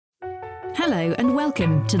Hello and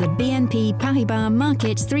welcome to the BNP Paribas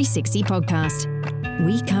Markets 360 podcast.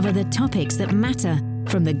 We cover the topics that matter,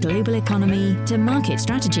 from the global economy to market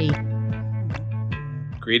strategy.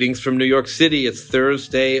 Greetings from New York City. It's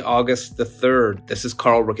Thursday, August the 3rd. This is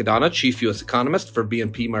Carl Riccadonna, Chief U.S. Economist for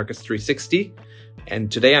BNP Markets 360. And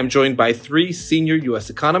today I'm joined by three senior U.S.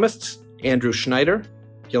 economists, Andrew Schneider,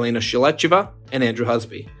 Yelena Shilecheva, and Andrew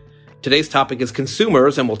Husby. Today's topic is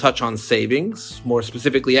consumers, and we'll touch on savings, more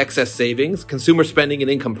specifically excess savings, consumer spending, and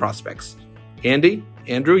income prospects. Andy,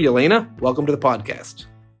 Andrew, Yelena, welcome to the podcast.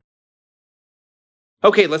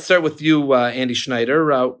 Okay, let's start with you, Andy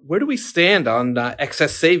Schneider. Where do we stand on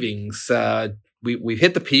excess savings? We've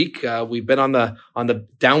hit the peak. We've been on the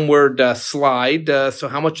downward slide. So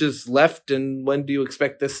how much is left, and when do you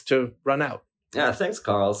expect this to run out? Yeah, thanks,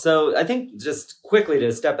 Carl. So I think just quickly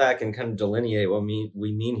to step back and kind of delineate what we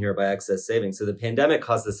mean here by excess savings. So the pandemic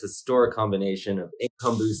caused this historic combination of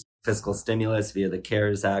income boost, fiscal stimulus via the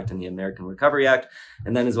CARES Act and the American Recovery Act,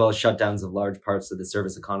 and then as well as shutdowns of large parts of the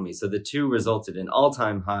service economy. So the two resulted in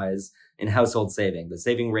all-time highs in household saving. The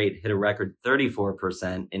saving rate hit a record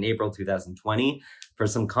 34% in April 2020. For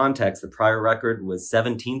some context, the prior record was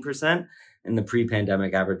 17%. And the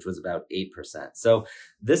pre-pandemic average was about 8%. So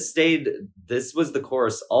this was the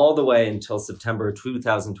course all the way until September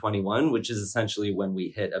 2021, which is essentially when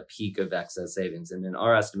we hit a peak of excess savings. And in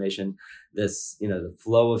our estimation, the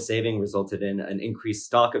flow of saving resulted in an increased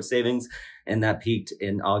stock of savings, and that peaked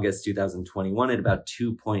in August 2021 at about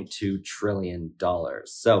 $2.2 trillion.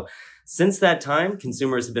 So since that time,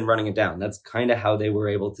 consumers have been running it down. That's kind of how they were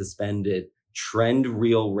able to spend it. Trend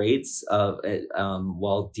real rates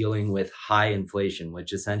while dealing with high inflation,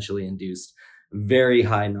 which essentially induced very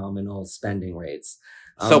high nominal spending rates.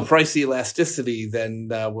 So price elasticity then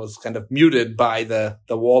was kind of muted by the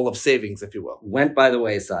wall of savings, if you will. Went by the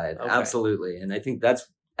wayside. Okay. Absolutely. And I think that's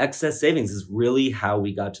excess savings is really how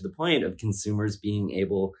we got to the point of consumers being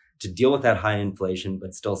able to deal with that high inflation,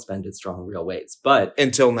 but still spend at strong real rates. But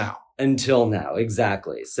Until now,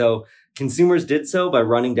 exactly. So consumers did so by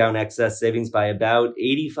running down excess savings by about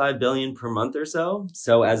 $85 billion per month or so.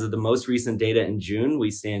 So as of the most recent data in June,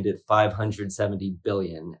 we stand at $570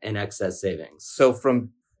 billion in excess savings. So from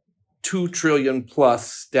 $2 trillion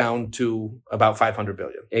plus down to about $500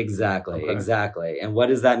 billion. Exactly. And what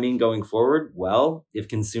does that mean going forward? Well, if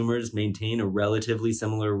consumers maintain a relatively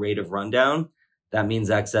similar rate of rundown, that means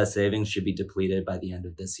excess savings should be depleted by the end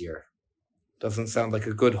of this year. Doesn't sound like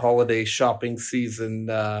a good holiday shopping season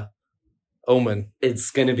omen.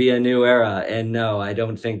 It's going to be a new era. And no, I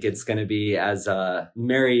don't think it's going to be as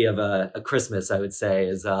merry of a Christmas, I would say,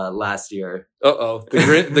 as last year. Uh-oh.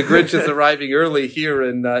 The Grinch is arriving early here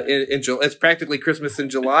in July. It's practically Christmas in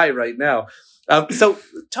July right now. So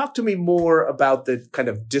talk to me more about the kind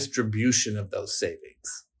of distribution of those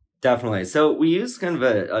savings. Definitely. So we use kind of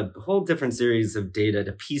a whole different series of data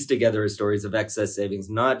to piece together stories of excess savings,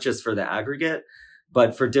 not just for the aggregate,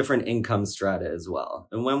 but for different income strata as well.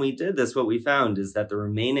 And when we did this, what we found is that the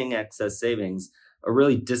remaining excess savings are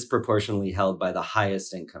really disproportionately held by the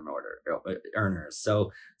highest income earners.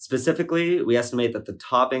 So specifically, we estimate that the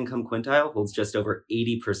top income quintile holds just over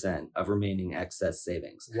 80% of remaining excess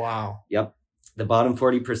savings. Wow. Yep. The bottom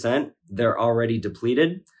 40%, they're already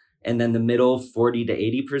depleted. And then the middle 40 to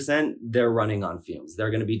 80%, they're running on fumes.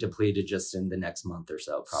 They're going to be depleted just in the next month or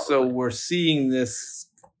so, probably. So we're seeing this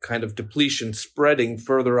kind of depletion spreading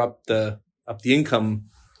further up the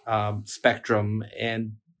income spectrum.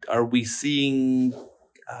 And are we seeing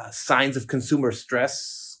signs of consumer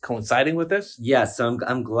stress coinciding with this? Yes, so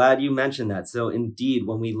I'm glad you mentioned that. So indeed,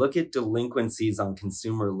 when we look at delinquencies on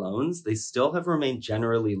consumer loans, they still have remained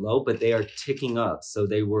generally low, but they are ticking up. So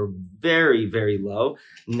they were very, very low.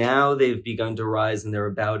 Now they've begun to rise, and they're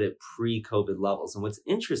about at pre-COVID levels. And what's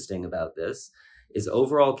interesting about this is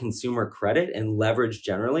overall consumer credit and leverage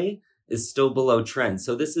generally is still below trend.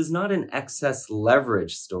 So this is not an excess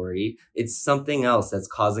leverage story. It's something else that's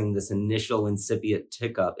causing this initial incipient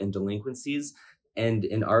tick up in delinquencies. And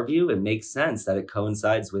in our view, it makes sense that it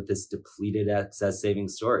coincides with this depleted excess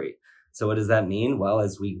savings story. So what does that mean? Well,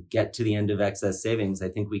 as we get to the end of excess savings, I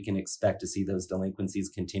think we can expect to see those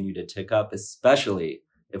delinquencies continue to tick up, especially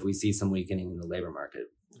if we see some weakening in the labor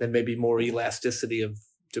market. And maybe more elasticity of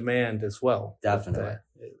demand as well. Definitely.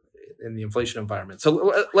 In the inflation environment.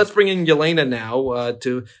 So let's bring in Yelena now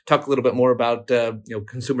to talk a little bit more about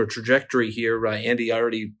consumer trajectory here. Andy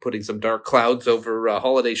already putting some dark clouds over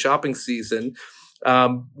holiday shopping season.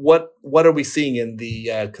 What are we seeing in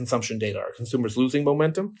the consumption data? Are consumers losing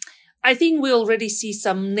momentum? I think we already see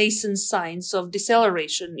some nascent signs of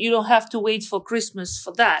deceleration. You don't have to wait for Christmas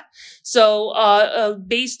for that. So,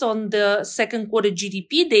 based on the second quarter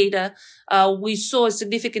GDP data, we saw a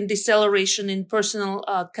significant deceleration in personal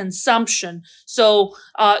consumption. So,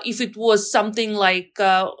 if it was something like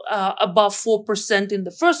above 4% in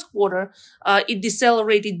the first quarter, it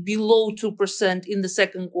decelerated below 2% in the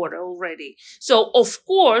second quarter already. So, of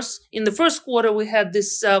course, in the first quarter, we had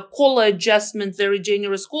this COLA adjustment, very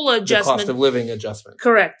generous COLA adjustment. The cost of living adjustment.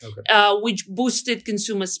 Correct. Okay. Which boosted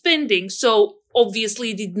consumer spending. So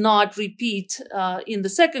obviously did not repeat in the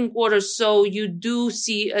second quarter. So you do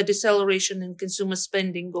see a deceleration in consumer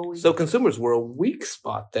spending going. So consumers were a weak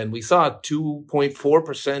spot then. We saw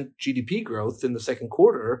 2.4% GDP growth in the second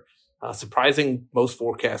quarter, surprising most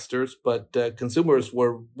forecasters, but consumers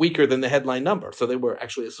were weaker than the headline number. So they were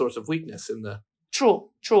actually a source of weakness in the... True.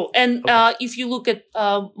 And if you look at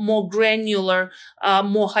more granular,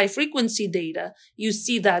 more high frequency data, you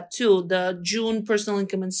see that too. The June personal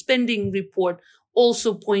income and spending report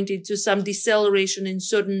also pointed to some deceleration in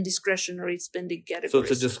certain discretionary spending categories. So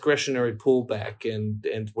it's a discretionary pullback,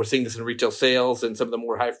 and we're seeing this in retail sales and some of the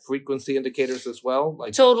more high frequency indicators as well,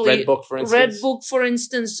 like totally. Redbook, for instance. Redbook, for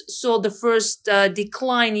instance, saw the first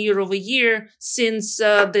decline year over year since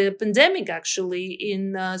the pandemic, actually,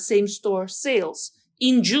 in same-store sales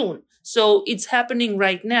in June. So it's happening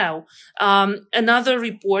right now. Another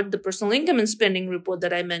report, the personal income and spending report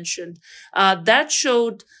that I mentioned, that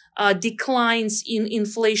showed declines in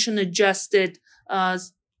inflation-adjusted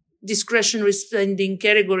discretionary spending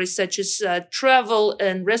categories such as travel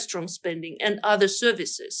and restaurant spending and other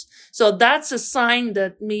services. So that's a sign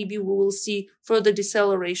that maybe we will see further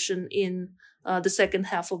deceleration in the second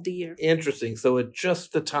half of the year. Interesting. So at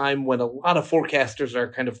just the time when a lot of forecasters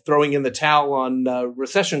are kind of throwing in the towel on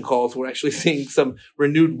recession calls, we're actually seeing some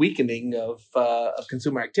renewed weakening of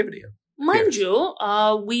consumer activity. Mind you,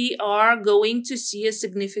 we are going to see a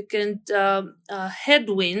significant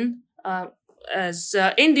headwind, as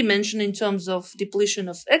Andy mentioned, in terms of depletion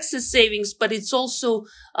of excess savings, but it's also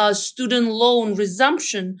student loan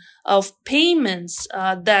resumption of payments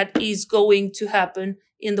that is going to happen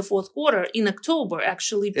in the fourth quarter, in October,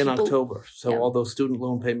 actually. In October. So all those student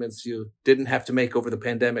loan payments you didn't have to make over the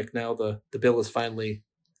pandemic, now the bill is finally...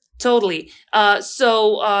 Totally.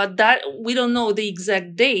 So that we don't know the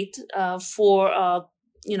exact date for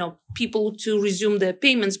people to resume their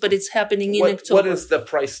payments, but it's happening in October. What is the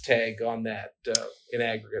price tag on that in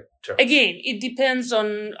aggregate terms? Again, it depends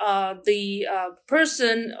on the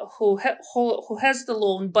person who has the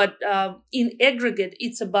loan, but in aggregate,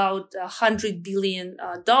 it's about $100 billion,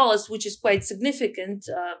 which is quite significant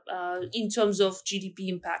in terms of GDP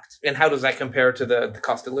impact. And how does that compare to the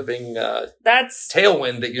cost of living that's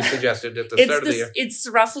tailwind that you suggested at the start of the year? It's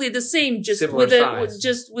roughly the same, just similar with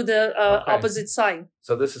size. Opposite sign.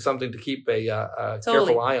 So this is something to keep a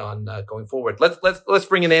careful eye on going forward. Let's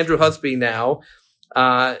bring in Andrew Husby now.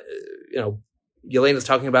 Yelena's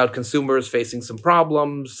talking about consumers facing some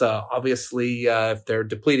problems. Obviously, if they're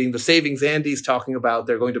depleting the savings, Andy's talking about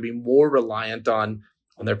they're going to be more reliant on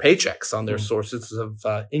their paychecks, on their sources of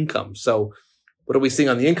income. So what are we seeing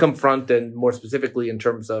on the income front, and more specifically in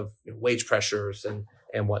terms of wage pressures and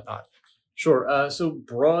whatnot? Sure. So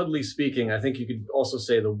broadly speaking, I think you could also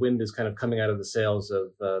say the wind is kind of coming out of the sails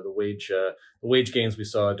of the wage gains we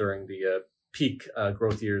saw during the peak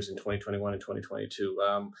growth years in 2021 and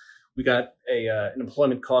 2022. We got an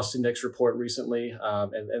employment cost index report recently,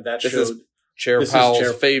 and that this showed... Is Chair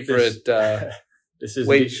Powell's favorite this is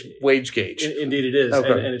wage gauge. Indeed it is.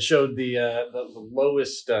 Okay. And it showed the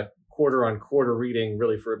lowest quarter-on-quarter reading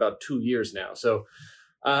really for about 2 years now. So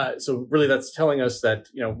really that's telling us that,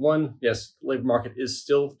 one, yes, labor market is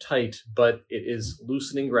still tight, but it is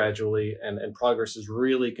loosening gradually, and progress is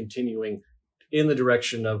really continuing in the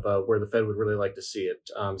direction of where the Fed would really like to see it.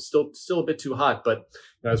 Still a bit too hot, but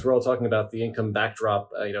as we're all talking about the income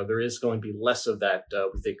backdrop, there is going to be less of that,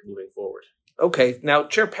 we think, moving forward. Okay. Now,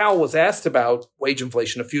 Chair Powell was asked about wage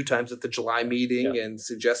inflation a few times at the July meeting and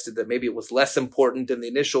suggested that maybe it was less important in the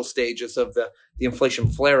initial stages of the inflation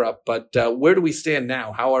flare-up. But where do we stand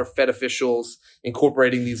now? How are Fed officials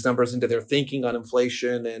incorporating these numbers into their thinking on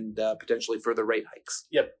inflation and potentially further rate hikes?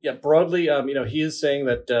 Yep. Broadly, he is saying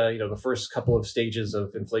that, the first couple of stages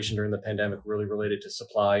of inflation during the pandemic really related to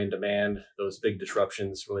supply and demand, those big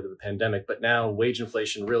disruptions related to the pandemic. But now wage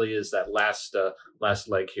inflation really is that last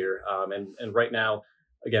leg here. And right now,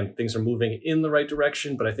 again, things are moving in the right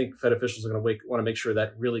direction, but I think Fed officials are going to want to make sure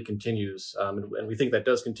that really continues. And we think that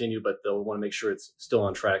does continue, but they'll want to make sure it's still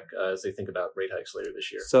on track as they think about rate hikes later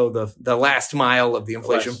this year. So the last mile of the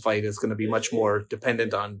inflation fight is going to be much more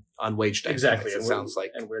dependent on wage dynamics, exactly. it sounds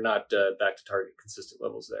like. And we're not back to target consistent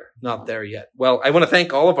levels there. Not there yet. Well, I want to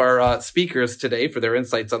thank all of our speakers today for their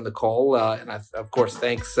insights on the call. And of course,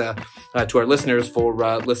 thanks to our listeners for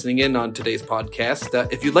listening in on today's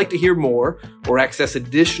podcast. If you'd like to hear more or access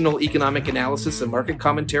additional economic analysis and market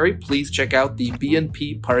commentary, please check out the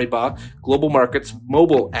BNP Paribas Global Markets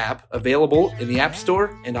mobile app, available in the App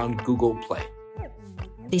Store and on Google Play.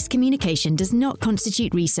 This communication does not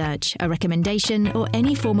constitute research, a recommendation, or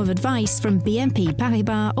any form of advice from BNP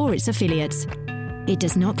Paribas or its affiliates. It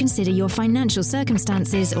does not consider your financial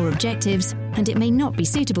circumstances or objectives, and it may not be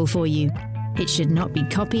suitable for you. It should not be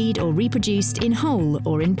copied or reproduced in whole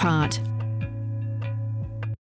or in part.